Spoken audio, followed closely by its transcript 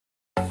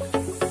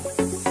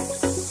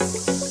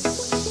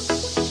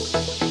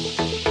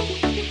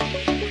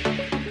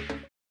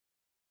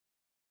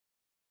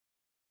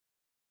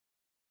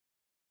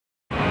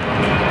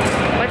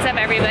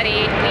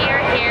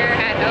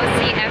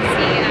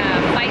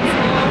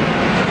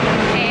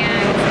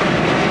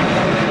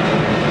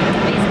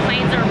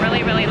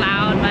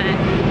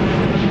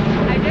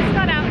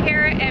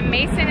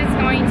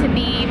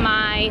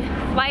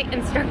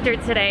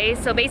today.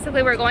 So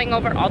basically we're going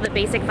over all the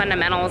basic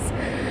fundamentals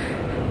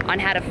on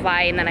how to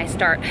fly, and then I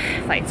start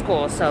flight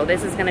school. So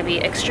this is gonna be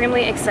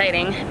extremely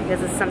exciting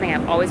because it's something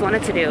I've always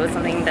wanted to do. It's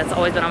something that's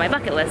always been on my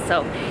bucket list.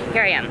 So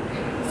here I am.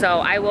 So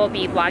I will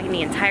be vlogging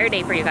the entire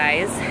day for you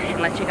guys and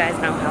let you guys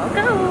know how it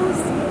goes.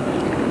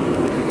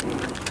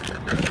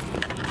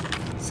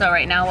 So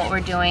right now what we're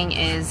doing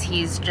is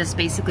he's just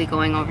basically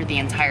going over the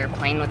entire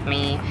plane with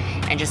me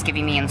and just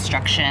giving me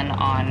instruction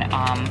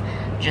on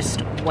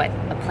just what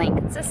a plane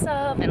consists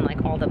of and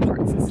like all the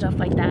parts and stuff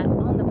like that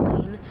on the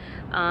plane.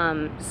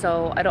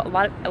 So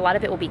a lot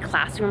of it will be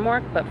classroom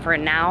work, but for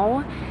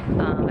now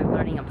I'm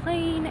learning a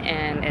plane,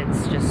 and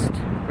it's just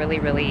really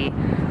a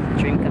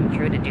dream come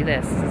true to do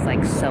this. It's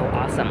like so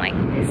awesome. Like,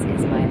 this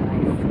is my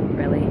life.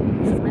 Really?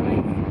 This is my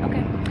life?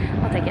 Okay,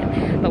 I'll take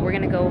it. But we're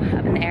gonna go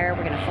up in the air,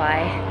 we're gonna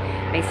fly.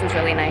 Mason's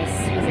really nice.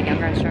 He's a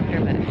younger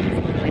instructor, but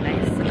he's really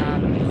nice. So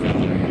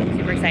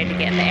super excited to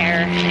get in the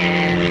air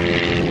and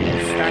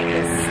start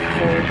this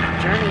whole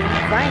journey of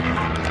flying.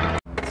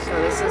 So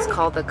this is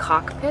called the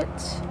cockpit,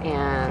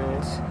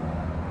 and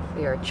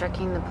we are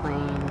checking the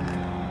plane.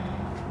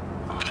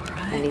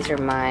 And these are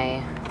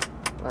my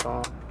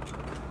little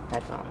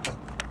headphones.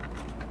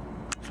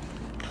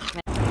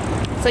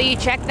 So you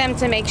check them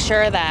to make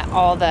sure that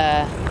all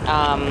the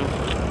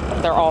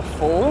they're all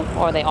full,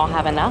 or they all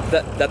have enough?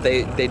 That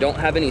they don't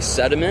have any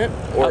sediment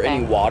or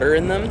any water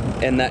in them,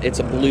 and that it's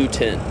a blue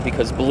tint.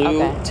 Because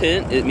blue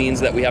tint, it means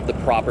that we have the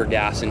proper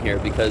gas in here,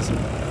 because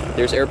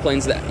there's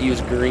airplanes that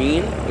use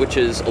green, which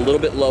is a little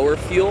bit lower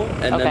fuel,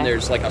 and then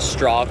there's like a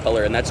straw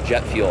color, and that's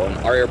jet fuel, and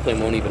our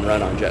airplane won't even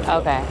run on jet fuel.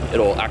 Okay.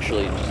 It'll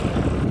actually just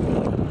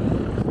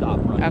stop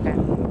running. Okay.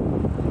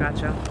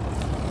 Gotcha.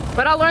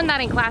 But I'll learn that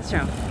in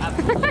classroom.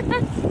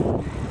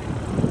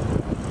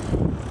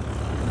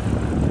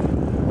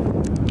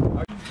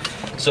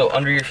 So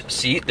under your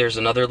seat, there's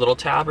another little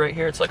tab right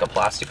here. It's like a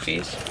plastic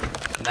piece,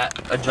 and that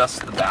adjusts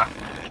the back.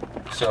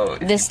 So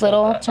this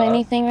little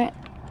tiny thing, right?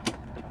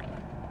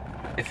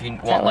 If you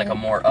want like a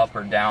more up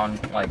or down,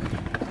 like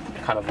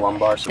kind of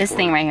lumbar support. This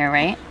thing right here,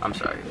 right? I'm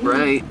sorry,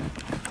 right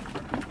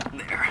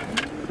there.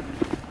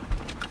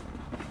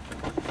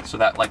 So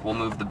that like will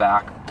move the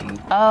back.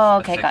 And oh,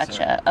 okay,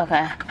 gotcha. It.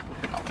 Okay.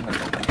 I'm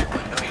gonna open your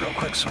window real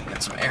quick so we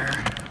get some air.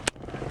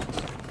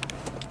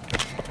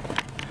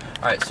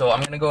 All right, so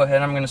I'm gonna go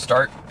ahead. I'm gonna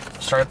start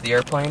up the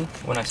airplane.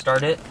 When I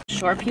start it.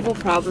 Short people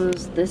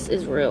problems. This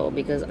is real,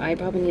 because I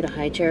probably need a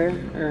high chair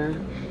or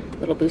a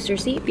little booster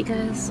seat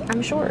because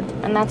I'm short,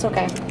 and that's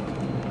okay.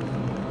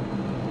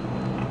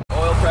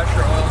 Oil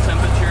pressure, oil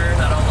temperature.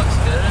 That all looks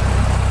good. I'm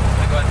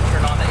gonna go ahead and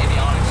turn on the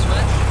avionics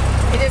switch.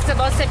 Is it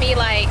supposed to be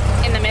like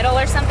in the middle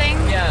or something?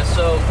 Yeah.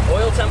 So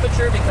oil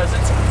temperature, because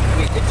it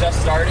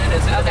just started.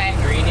 Isn't even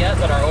green yet,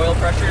 but our oil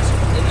pressure is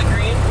in the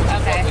green, which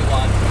is what we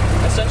want.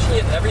 Essentially,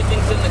 if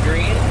everything's in the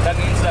green, that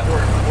means that we're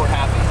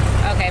happy.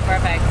 Okay,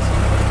 perfect.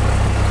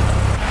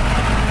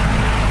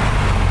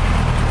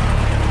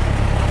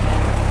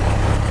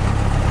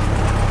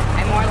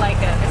 I'm more like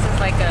this is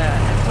like a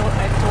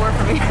tour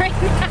for me right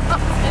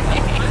now.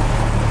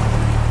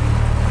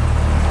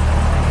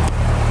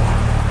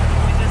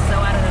 I'm just so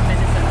out of the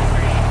business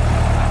industry.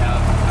 I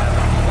have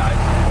a few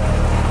guys who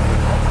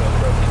are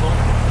GoPro people.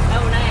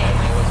 Oh, nice.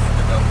 They always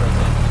put their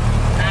GoPros in.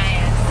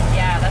 Nice.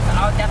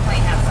 Yeah, I'll definitely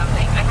have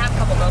something. I have a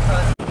couple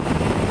GoPros.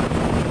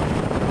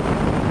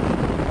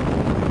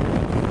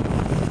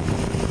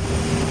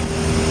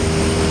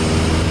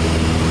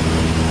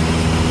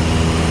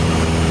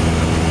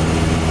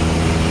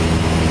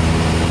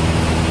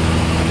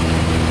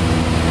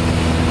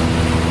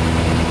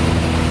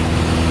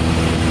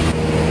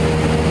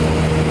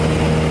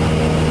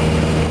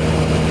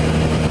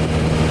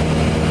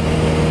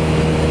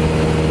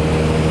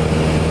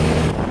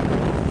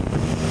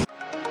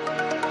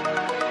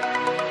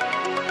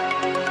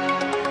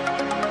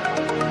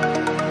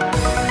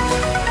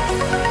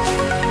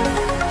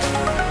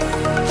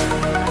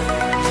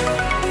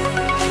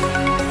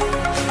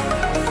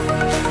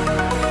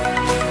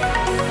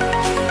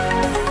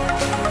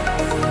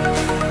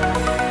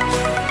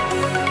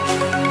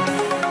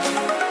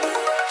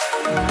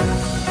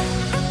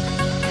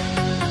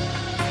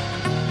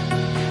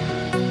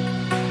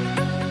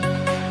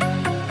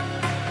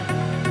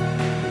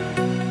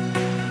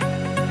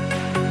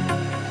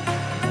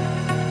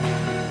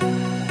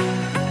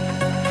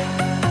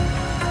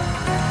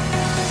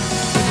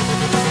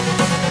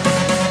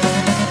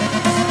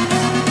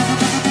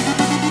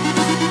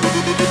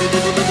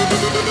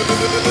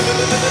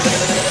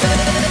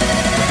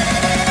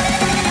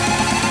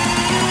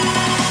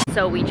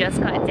 So we just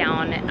got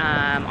down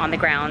on the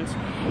ground,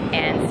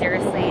 and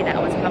seriously,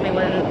 that was probably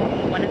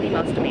one of the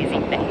most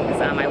amazing things.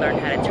 I learned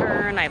how to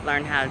turn. I've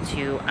learned how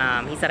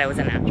to. He said I was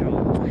a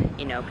natural,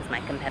 you know, because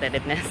my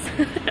competitiveness.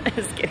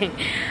 Just kidding.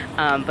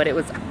 But it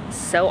was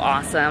so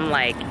awesome.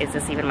 Like, is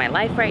this even my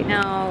life right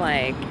now?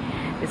 Like,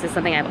 This is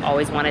something I've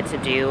always wanted to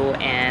do,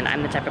 and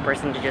I'm the type of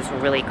person to just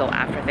really go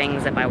after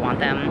things if I want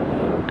them.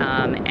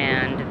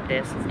 And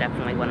this is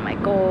definitely one of my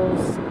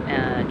goals,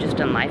 just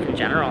in life in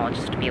general,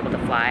 just to be able to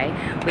fly.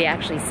 We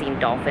actually seen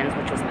dolphins,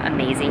 which was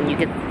amazing.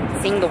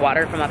 Seeing the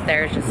water from up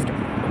there is just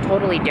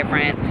totally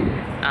different.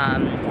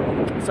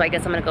 So I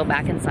guess I'm gonna go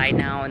back inside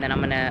now, and then I'm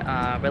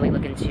gonna really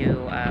look into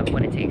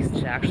what it takes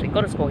to actually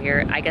go to school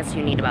here. I guess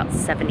you need about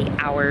 70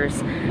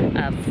 hours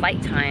of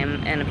flight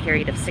time in a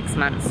period of 6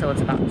 months, so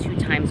it's about 2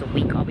 times a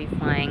week I'll be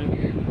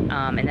flying,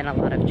 and then a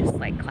lot of just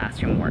like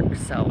classroom work.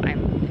 So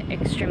I'm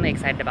extremely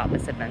excited about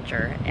this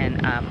adventure,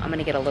 and I'm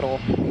gonna get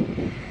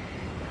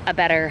a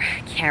better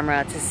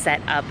camera to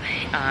set up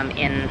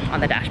on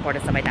the dashboard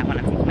and stuff like that when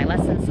I'm taking my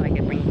lessons, so I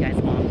can bring you guys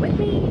along with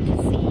me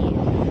to see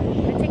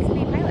what it takes to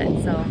be a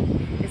pilot. So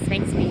this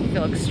makes me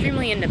feel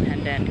extremely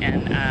independent,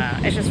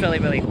 and it's just really,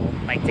 really cool.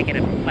 Like, to get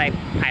a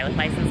pilot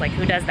license, like,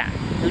 who does that?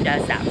 Who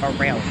does that for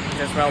real? Is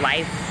this real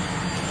life?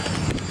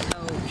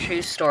 Oh,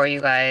 true story,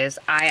 you guys.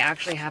 I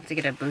actually have to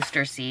get a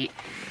booster seat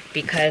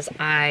because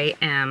I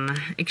am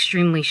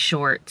extremely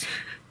short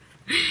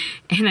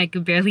and I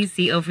could barely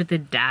see over the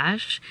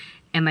dash,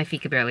 and my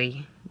feet could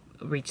barely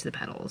reach the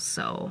pedals.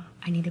 So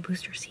I need a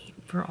booster seat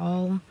for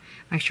all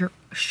my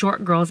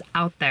short girls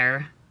out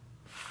there.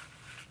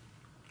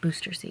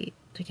 Booster seat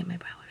to get my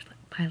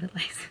pilot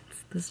license.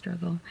 The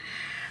struggle.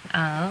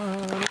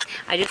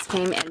 I just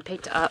came and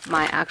picked up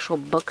my actual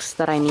books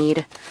that I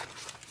need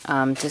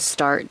to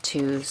start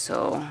too.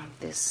 So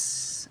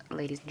this,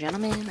 ladies and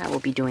gentlemen, I will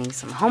be doing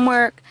some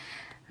homework.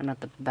 I'm not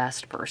the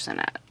best person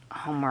at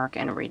homework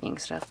and reading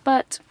stuff,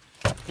 but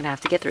I'm gonna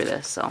have to get through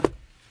this, so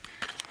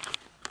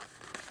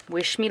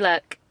wish me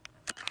luck.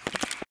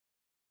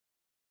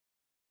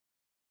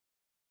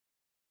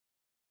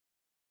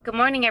 Good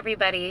morning,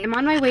 everybody. I'm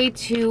on my way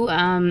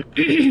to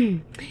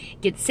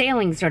get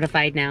sailing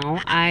certified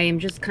now. I am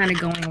just kind of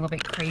going a little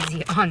bit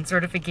crazy on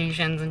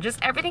certifications and just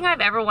everything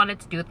I've ever wanted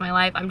to do with my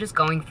life. I'm just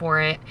going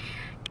for it.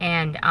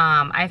 And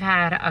I've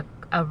had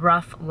a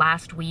rough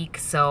last week,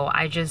 so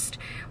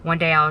one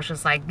day I was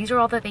just like, these are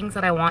all the things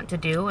that I want to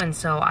do, and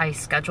so I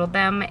scheduled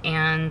them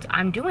and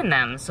I'm doing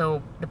them.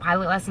 So the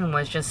pilot lesson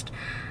was just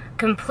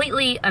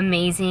completely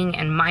amazing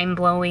and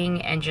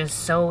mind-blowing and just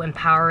so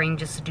empowering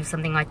just to do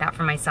something like that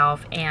for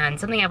myself. And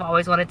something I've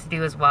always wanted to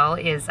do as well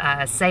is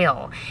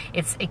sail.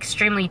 It's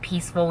extremely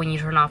peaceful when you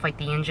turn off like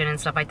the engine and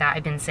stuff like that.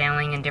 I've been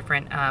sailing in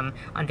different on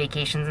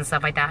vacations and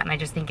stuff like that, and I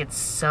just think it's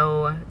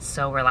so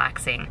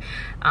relaxing.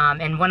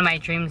 And one of my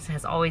dreams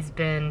has always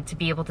been to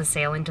be able to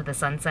sail into the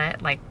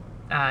sunset, like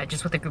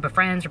just with a group of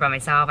friends or by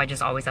myself. I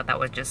just always thought that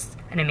was just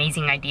an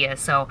amazing idea.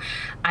 So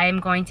I am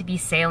going to be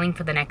sailing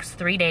for the next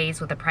 3 days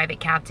with a private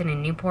captain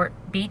in Newport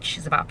Beach.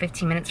 It's about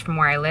 15 minutes from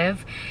where I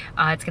live.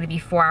 It's going to be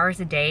 4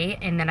 hours a day,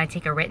 and then I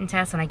take a written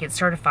test and I get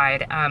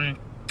certified.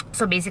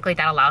 So basically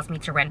that allows me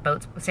to rent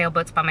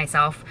sailboats by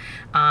myself,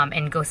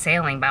 and go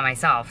sailing by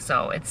myself.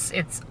 So it's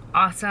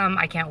awesome.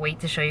 I can't wait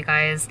to show you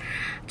guys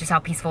just how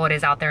peaceful it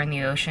is out there in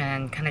the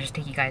ocean, kind of just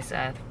take you guys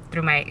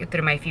through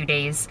my few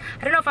days.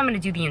 I don't know if I'm gonna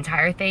do the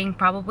entire thing,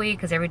 probably,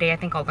 because every day I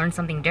think I'll learn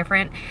something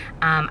different.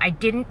 I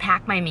didn't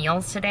pack my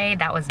meals today.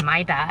 That was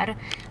my bad.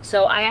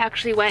 So I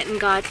actually went and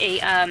got a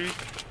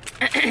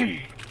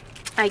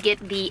I get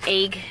the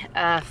egg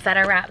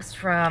feta wraps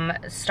from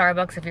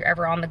Starbucks if you're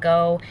ever on the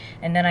go.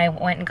 And then I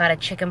went and got a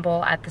chicken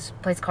bowl at this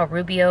place called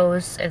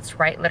Rubio's. It's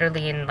right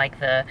literally in like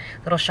the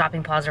little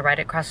shopping plaza right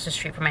across the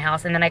street from my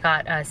house. And then I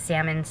got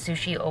salmon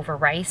sushi over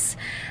rice.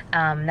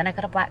 Then I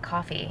got a black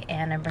coffee,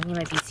 and I'm bringing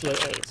my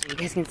BCAAs. So you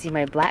guys can see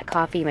my black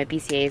coffee, my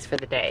BCAAs for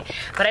the day.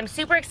 But I'm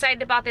super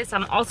excited about this.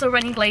 I'm also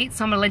running late,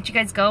 so I'm gonna let you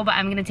guys go, but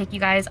I'm gonna take you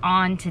guys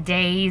on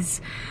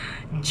today's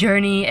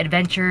journey,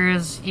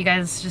 adventures. You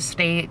guys just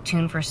stay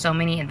tuned for so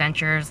many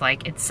adventures.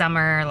 Like, it's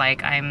summer,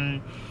 like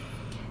I'm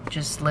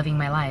just living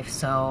my life,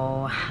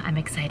 so I'm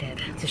excited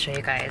to show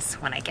you guys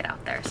when I get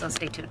out there, so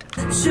stay tuned.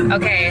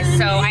 Okay,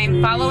 so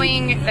I'm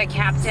following the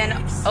captain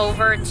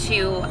over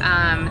to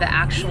the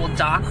actual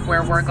dock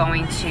where we're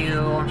going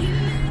to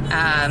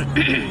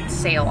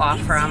sail off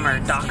from,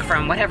 or dock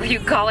from, whatever you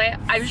call it.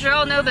 I'm sure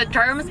I'll know the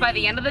terms by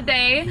the end of the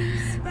day.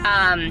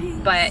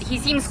 But he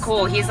seems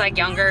cool. He's like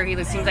younger.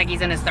 He seems like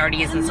he's in his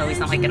 30s, and so he's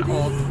not like an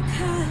old,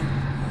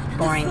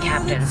 boring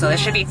captain. So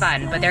this should be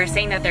fun. But they're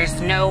saying that there's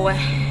no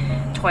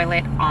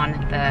toilet on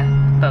the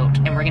boat,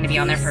 and we're gonna be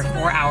on there for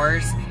 4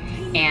 hours.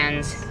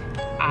 And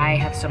I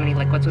have so many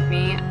liquids with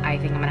me. I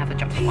think I'm gonna have to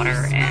jump in the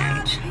water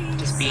and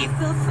just be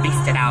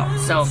beasted out.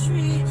 So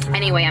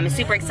anyway, I'm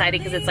super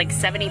excited because it's like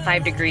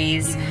 75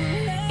 degrees.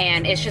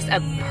 And it's just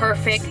a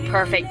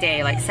perfect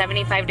day. Like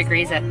 75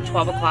 degrees at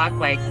 12 o'clock.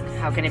 Like,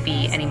 how can it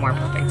be any more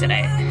perfect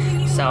today?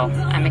 So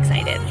I'm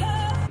excited.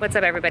 What's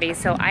up, everybody?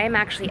 So I am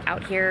actually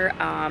out here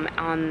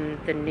on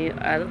the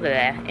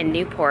in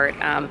Newport,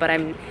 but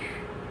I'm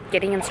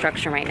getting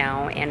instruction right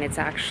now, and it's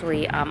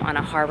actually on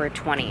a Harbor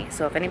 20.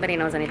 So if anybody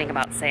knows anything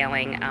about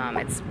sailing,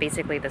 it's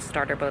basically the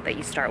starter boat that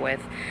you start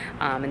with,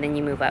 and then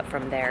you move up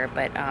from there.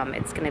 But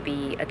it's going to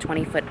be a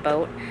 20-foot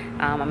boat.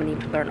 I'm going to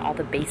need to learn all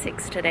the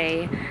basics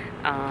today,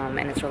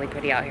 and it's really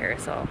pretty out here,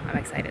 so I'm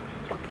excited.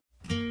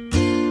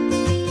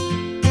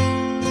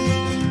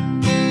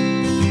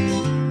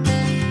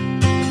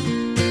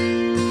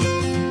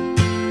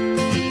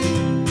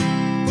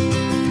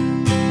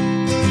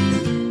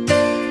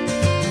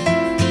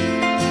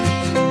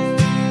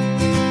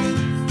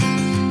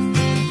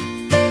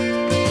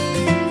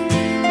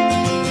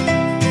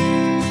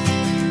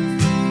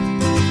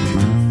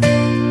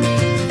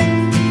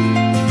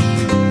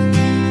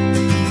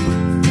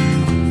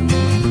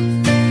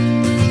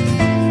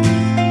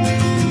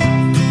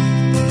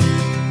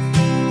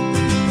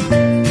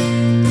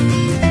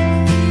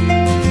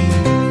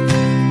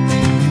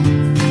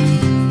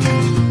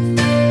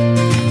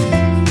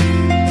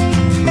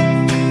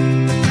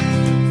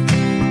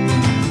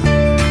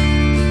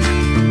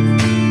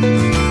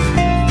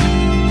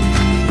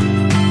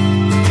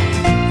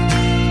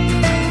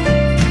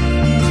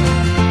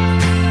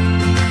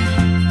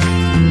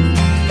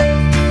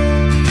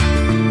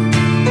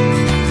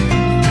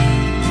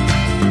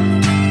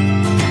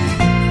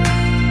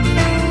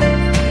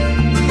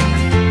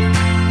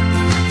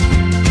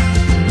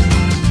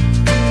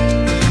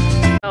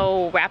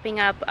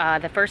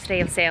 Up the first day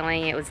of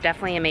sailing, it was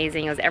definitely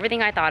amazing. It was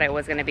everything I thought it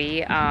was going to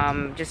be.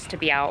 Just to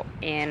be out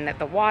in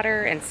the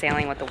water and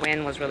sailing with the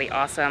wind was really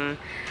awesome.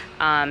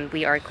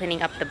 We are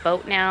cleaning up the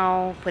boat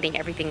now, putting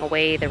everything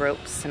away, the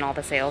ropes and all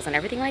the sails and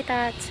everything like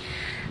that.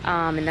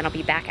 And then I'll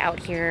be back out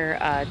here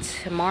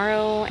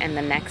tomorrow and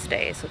the next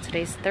day. So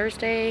today's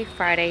Thursday,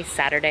 Friday,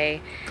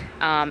 Saturday.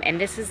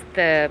 And this is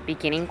the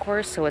beginning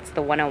course, so it's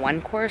the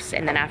 101 course.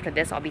 And then after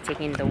this, I'll be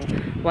taking the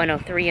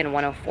 103 and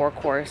 104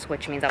 course,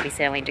 which means I'll be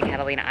sailing to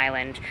Catalina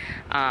Island.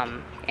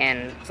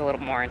 And it's a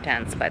little more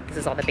intense, but this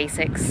is all the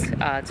basics.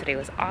 Today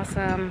was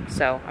awesome,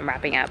 so I'm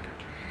wrapping up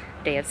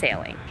day of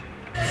sailing.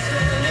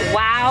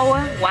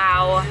 Wow,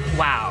 wow,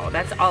 wow.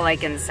 That's all I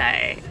can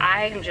say.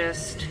 I am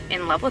just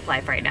in love with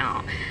life right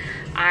now.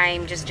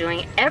 I'm just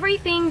doing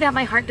everything that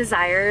my heart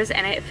desires,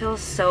 and it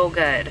feels so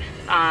good.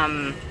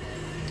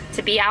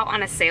 To be out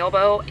on a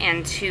sailboat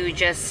and to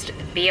just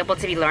be able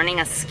to be learning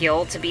a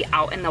skill, to be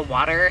out in the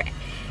water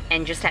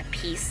and just at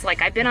peace.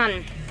 Like I've been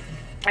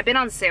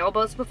on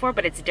sailboats before,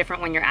 but it's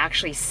different when you're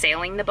actually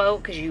sailing the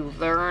boat, because you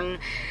learn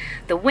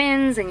the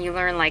winds and you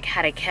learn like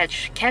how to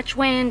catch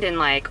wind and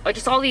like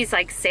just all these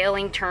like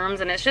sailing terms,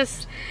 and it's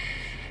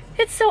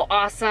so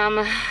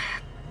awesome.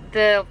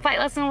 The flight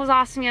lesson was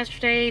awesome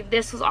yesterday.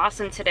 This was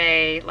awesome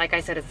today. Like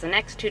I said, it's the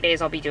next 2 days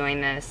I'll be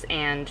doing this,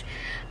 and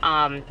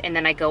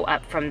then I go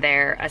up from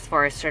there as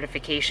far as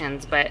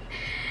certifications. But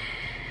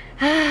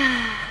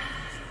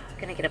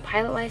gonna get a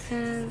pilot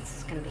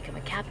license, gonna become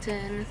a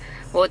captain.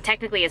 Well,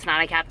 technically it's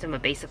not a captain,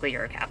 but basically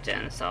you're a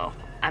captain. So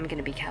I'm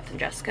gonna be Captain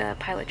Jessica,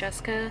 Pilot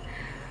Jessica.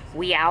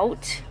 We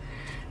out.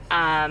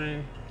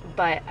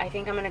 But I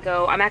think I'm gonna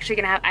go, I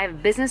have a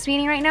business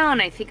meeting right now,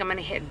 and I think I'm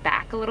gonna hit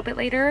back a little bit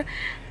later.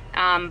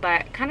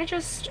 But kind of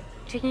just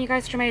taking you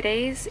guys through my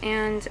days.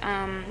 And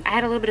I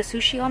had a little bit of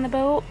sushi on the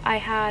boat. I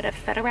had a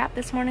feta wrap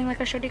this morning,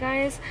 like I showed you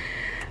guys.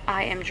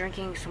 I am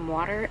drinking some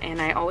water,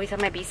 and I always have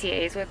my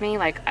BCAAs with me.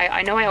 Like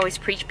I know I always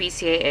preach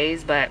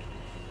BCAAs, but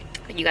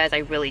you guys, I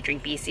really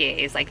drink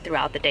BCAAs like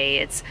throughout the day.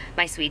 It's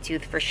my sweet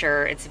tooth for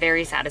sure. It's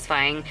very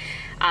satisfying.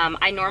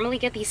 I normally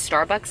get these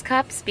Starbucks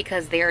cups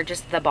because they are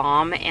just the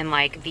bomb, and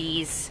like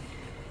these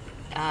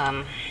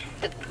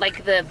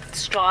like the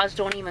straws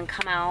don't even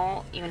come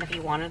out even if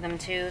you wanted them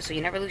to, so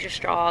you never lose your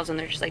straws, and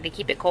they're just like, they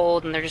keep it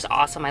cold, and they're just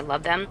awesome. I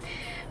love them.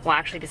 Well,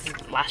 actually this is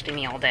lasting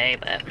me all day,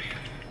 but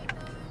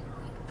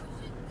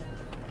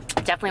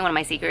definitely one of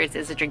my secrets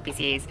is to drink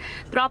BCAAs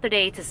throughout the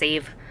day to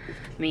save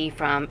me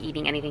from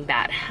eating anything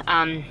bad.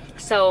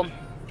 So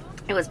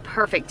it was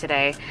perfect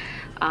today.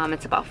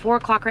 It's about 4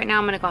 o'clock right now.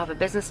 I'm gonna go have a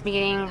business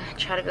meeting,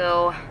 try to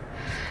go.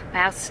 My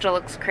house still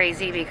looks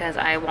crazy because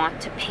I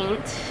want to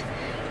paint,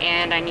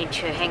 and I need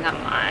to hang up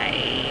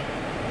I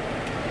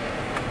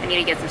need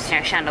to get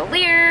some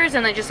chandeliers,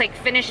 and then just like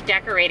finish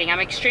decorating.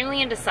 I'm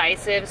extremely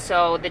indecisive,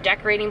 so the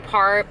decorating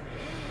part,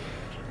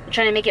 I'm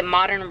trying to make it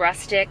modern,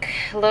 rustic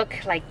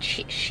look, like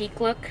chic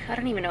look. I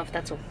don't even know if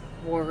that's a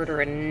word or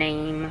a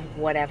name,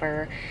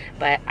 whatever,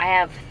 but I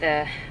have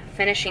the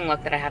finishing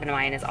look that I have in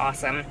mind is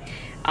awesome.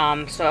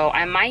 So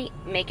I might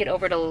make it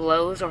over to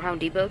Lowe's or Home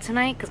Depot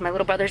tonight, because my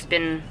little brother's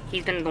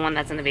he's been the one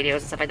that's in the videos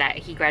and stuff like that.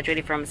 He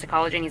graduated from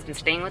psychology, and he's been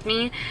staying with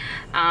me.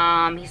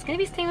 He's gonna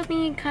be staying with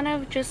me kind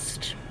of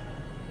just,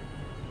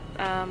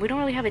 we don't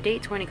really have a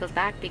date to when he goes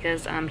back,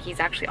 because he's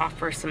actually off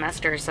for a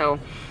semester, so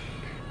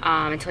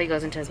until he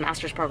goes into his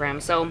master's program.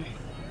 So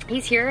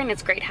he's here, and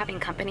it's great having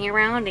company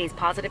around, and he's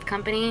positive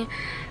company,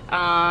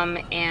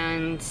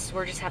 and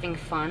we're just having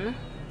fun.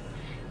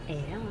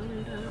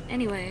 And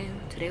anyway,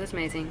 today was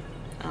amazing.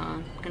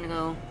 I'm gonna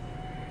go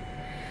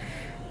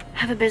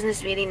have a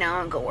business meeting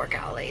now and go work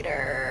out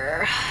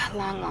later.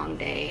 Long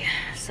day.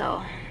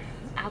 So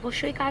I will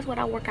show you guys what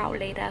I work out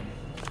later.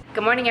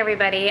 Good morning,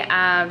 everybody.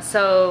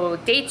 So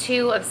day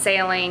 2 of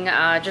sailing,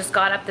 just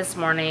got up this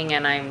morning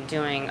and I'm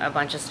doing a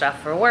bunch of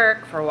stuff for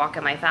work, for Walk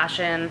in My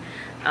Fashion.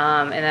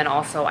 And then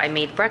also I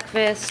made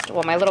breakfast.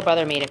 Well, my little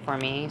brother made it for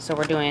me. So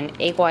we're doing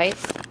egg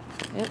whites.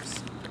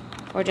 Oops.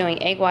 We're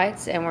doing egg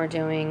whites and we're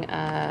doing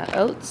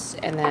oats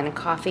and then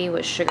coffee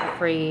with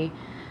sugar-free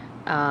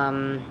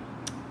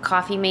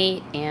Coffee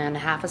Mate and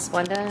half a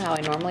Splenda, how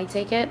I normally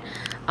take it.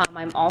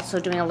 I'm also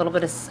doing a little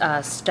bit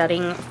of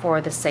studying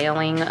for the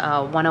sailing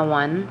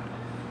 101.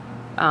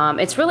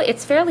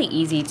 It's fairly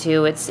easy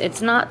too.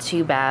 It's not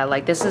too bad.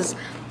 Like, this is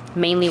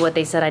mainly what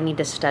they said I need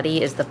to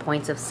study is the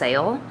points of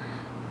sail.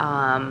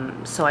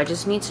 So I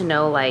just need to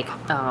know like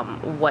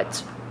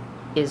what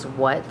is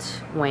what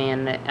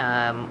when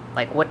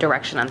like what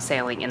direction I'm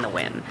sailing in the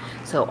wind.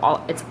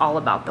 So it's all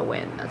about the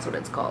wind. That's what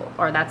it's called,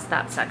 or that's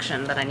that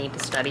section that I need to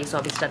study. So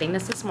I'll be studying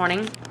this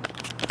morning.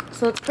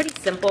 So it's pretty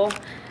simple.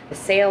 The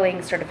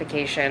sailing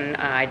certification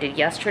I did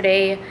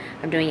yesterday.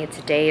 I'm doing it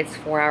today. It's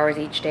 4 hours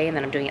each day, and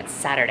then I'm doing it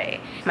Saturday.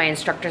 My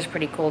instructor's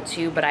pretty cool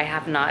too, but I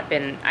have not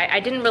been,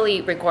 I didn't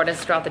really record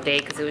us throughout the day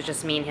because it was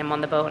just me and him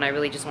on the boat, and I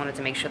really just wanted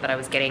to make sure that I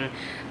was getting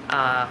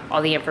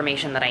all the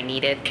information that I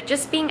needed.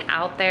 Just being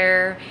out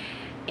there,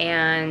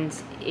 and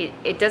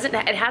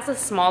it has a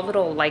small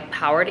little like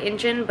powered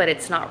engine, but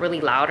it's not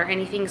really loud or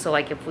anything. So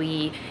like if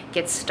we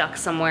get stuck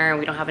somewhere and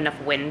we don't have enough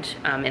wind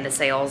in the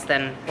sails,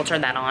 then we'll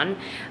turn that on.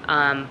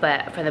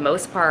 But for the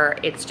most part,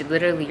 it's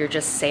literally you're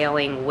just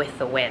sailing with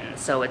the wind.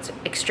 So it's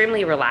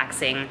extremely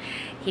relaxing.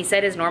 He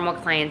said his normal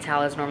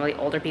clientele is normally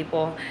older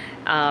people,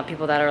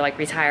 people that are like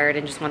retired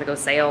and just want to go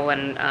sail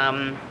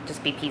and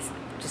just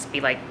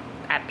be like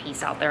at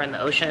peace out there in the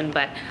ocean.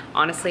 But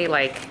honestly,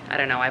 like, I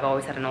don't know, I've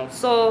always had an old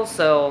soul,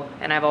 so,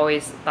 and I've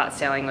always thought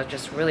sailing was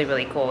just really,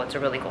 really cool. It's a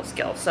really cool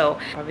skill. So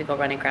probably go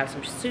run and grab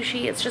some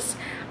sushi. It's just,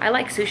 I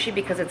like sushi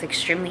because it's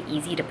extremely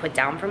easy to put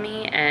down for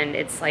me, and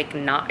it's like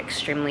not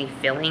extremely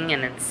filling,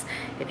 and it's,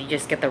 if you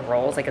just get the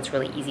rolls, like it's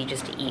really easy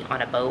just to eat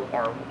on a boat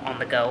or on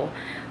the go.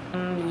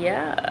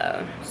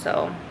 Yeah,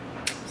 so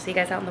see you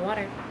guys out in the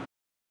water.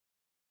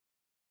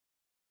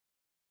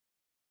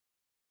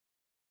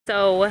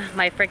 So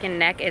my freaking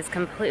neck is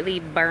completely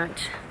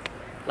burnt,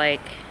 like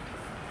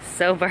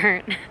so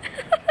burnt.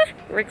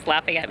 Rick's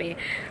laughing at me.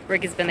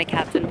 Rick has been the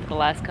captain for the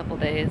last couple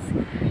days,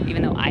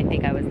 even though I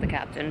think I was the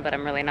captain, but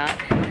I'm really not.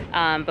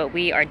 But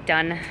we are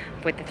done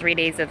with the 3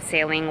 days of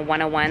sailing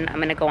 101. I'm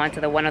gonna go on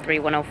to the 103,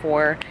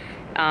 104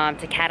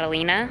 to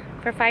Catalina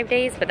for 5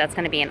 days, but that's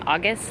gonna be in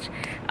August.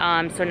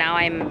 So now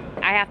I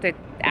have to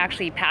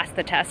actually pass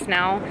the test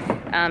now.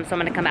 So I'm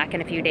gonna come back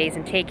in a few days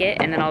and take it,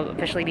 and then I'll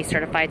officially be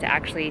certified to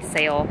actually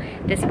sail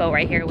this boat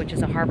right here, which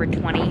is a Harbor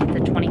 20.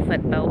 It's a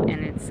 20-foot boat,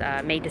 and it's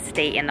made to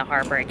stay in the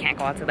harbor. It can't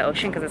go out to the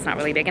ocean because it's not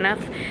really big enough.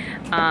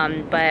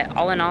 But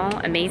all in all,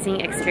 amazing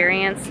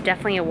experience.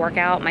 Definitely a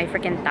workout. My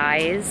freaking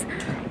thighs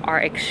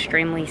are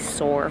extremely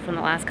sore from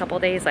the last couple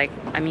of days. Like,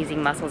 I'm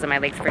using muscles in my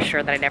legs for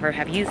sure that I never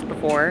have used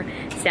before.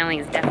 Sailing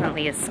is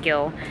definitely a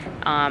skill,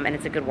 and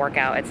it's a good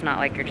workout. It's not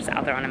like you're just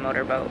out there on a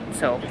motorboat,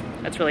 so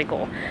that's really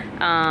cool.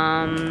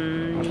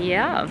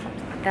 Yeah,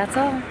 that's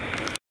all.